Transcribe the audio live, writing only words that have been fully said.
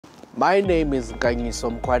My name is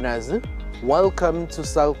Nkanyiso Mkwanazi. Welcome to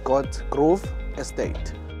Selcourt Grove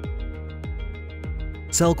Estate.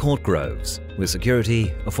 Selcourt Groves, where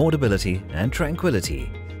security, affordability and tranquility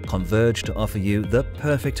converge to offer you the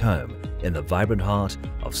perfect home in the vibrant heart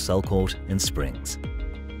of Selcourt in Springs.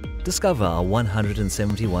 Discover our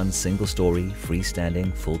 171 single-storey,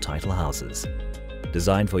 freestanding, full-title houses.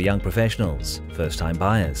 Designed for young professionals, first-time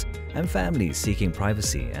buyers and families seeking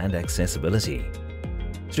privacy and accessibility.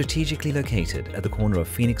 Strategically located at the corner of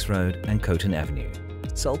Phoenix Road and Coton Avenue,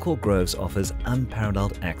 Selcourt Groves offers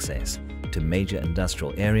unparalleled access to major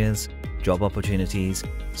industrial areas, job opportunities,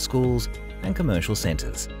 schools and commercial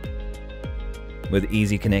centres. With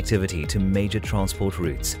easy connectivity to major transport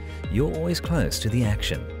routes, you're always close to the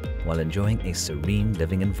action while enjoying a serene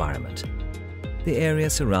living environment. The area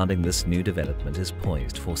surrounding this new development is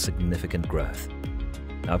poised for significant growth.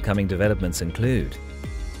 Upcoming developments include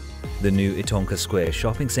the new Single Storey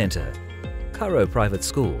shopping centre, Karo private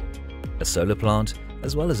school, a solar plant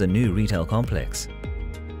as well as a new retail complex.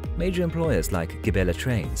 Major employers like Gibela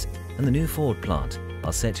Trains and the new Ford plant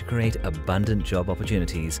are set to create abundant job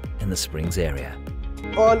opportunities in the Springs area.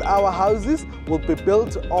 All our houses will be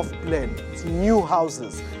built off plan. It's new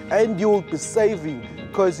houses, and you will be saving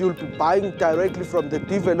because you'll be buying directly from the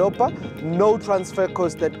developer, no transfer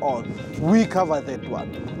cost at all. We cover that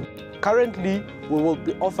one. Currently, we will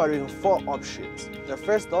be offering 4 options. The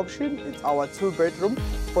first option is our 2-bedroom,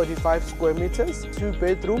 45 square meters,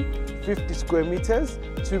 2-bedroom, 50 square meters,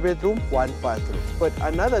 2-bedroom, 1-bathroom. But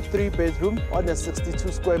another 3-bedroom on a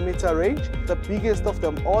 62 square meter range. The biggest of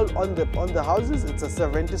them all on the houses, it's a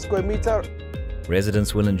 70 square meter.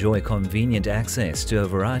 Residents will enjoy convenient access to a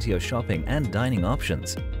variety of shopping and dining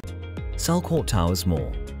options. Selcourt Towers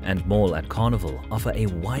Mall and Mall at Carnival offer a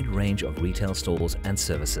wide range of retail stores and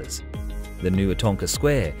services. The new Single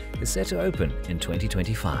Storey is set to open in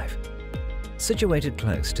 2025. Situated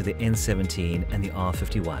close to the N17 and the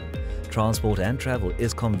R51, transport and travel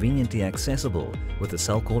is conveniently accessible with the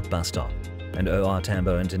Selcourt bus stop, and OR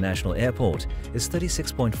Tambo International Airport is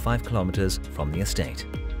 36.5 kilometers from the estate.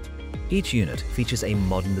 Each unit features a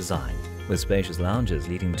modern design with spacious lounges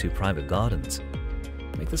leading to private gardens.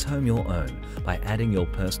 Make this home your own by adding your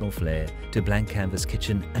personal flair to blank canvas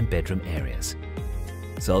kitchen and bedroom areas.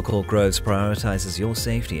 Selcourt Groves prioritizes your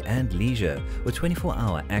safety and leisure with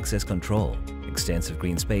 24-hour access control, extensive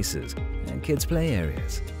green spaces and kids' play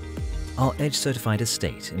areas. Our EDGE-certified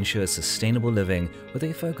estate ensures sustainable living with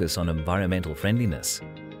a focus on environmental friendliness.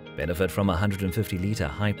 Benefit from 150-litre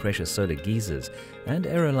high-pressure solar geysers and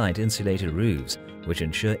Aerolite insulated roofs, which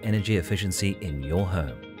ensure energy efficiency in your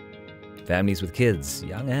home. Families with kids,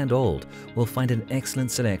 young and old, will find an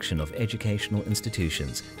excellent selection of educational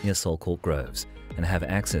institutions near Selcourt Groves and have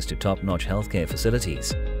access to top-notch healthcare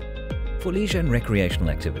facilities. For leisure and recreational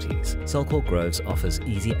activities, Selcourt Groves offers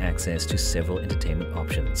easy access to several entertainment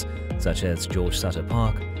options, such as George Sutter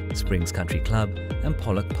Park, Springs Country Club and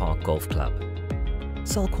Pollock Park Golf Club.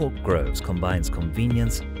 Selcourt Groves combines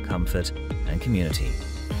convenience, comfort and community,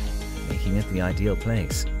 making it the ideal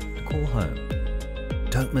place to call home.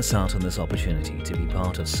 Don't miss out on this opportunity to be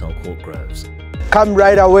part of Selcourt Groves. Come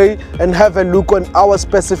right away and have a look on our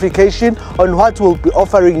specification on what we'll be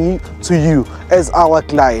offering to you as our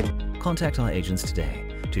client. Contact our agents today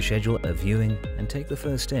to schedule a viewing and take the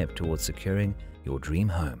first step towards securing your dream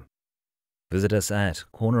home. Visit us at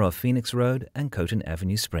corner of Phoenix Road and Coton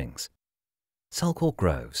Avenue, Springs. Selcourt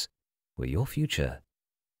Groves, where your future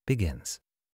begins.